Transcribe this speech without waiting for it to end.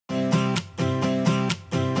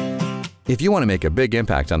If you want to make a big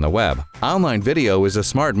impact on the web, online video is a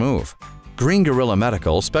smart move. Green Gorilla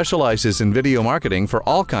Medical specializes in video marketing for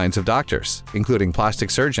all kinds of doctors, including plastic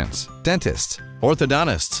surgeons, dentists,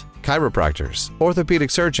 orthodontists, chiropractors, orthopedic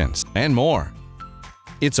surgeons, and more.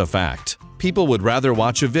 It's a fact. People would rather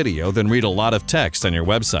watch a video than read a lot of text on your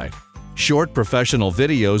website. Short professional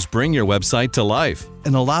videos bring your website to life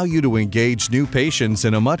and allow you to engage new patients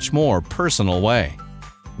in a much more personal way.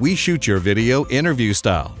 We shoot your video interview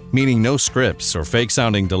style, meaning no scripts or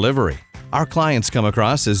fake-sounding delivery. Our clients come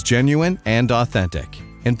across as genuine and authentic,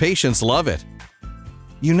 and patients love it.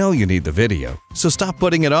 You know you need the video, so stop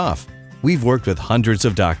putting it off. We've worked with hundreds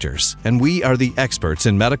of doctors, and we are the experts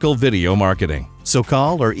in medical video marketing. So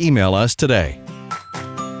call or email us today.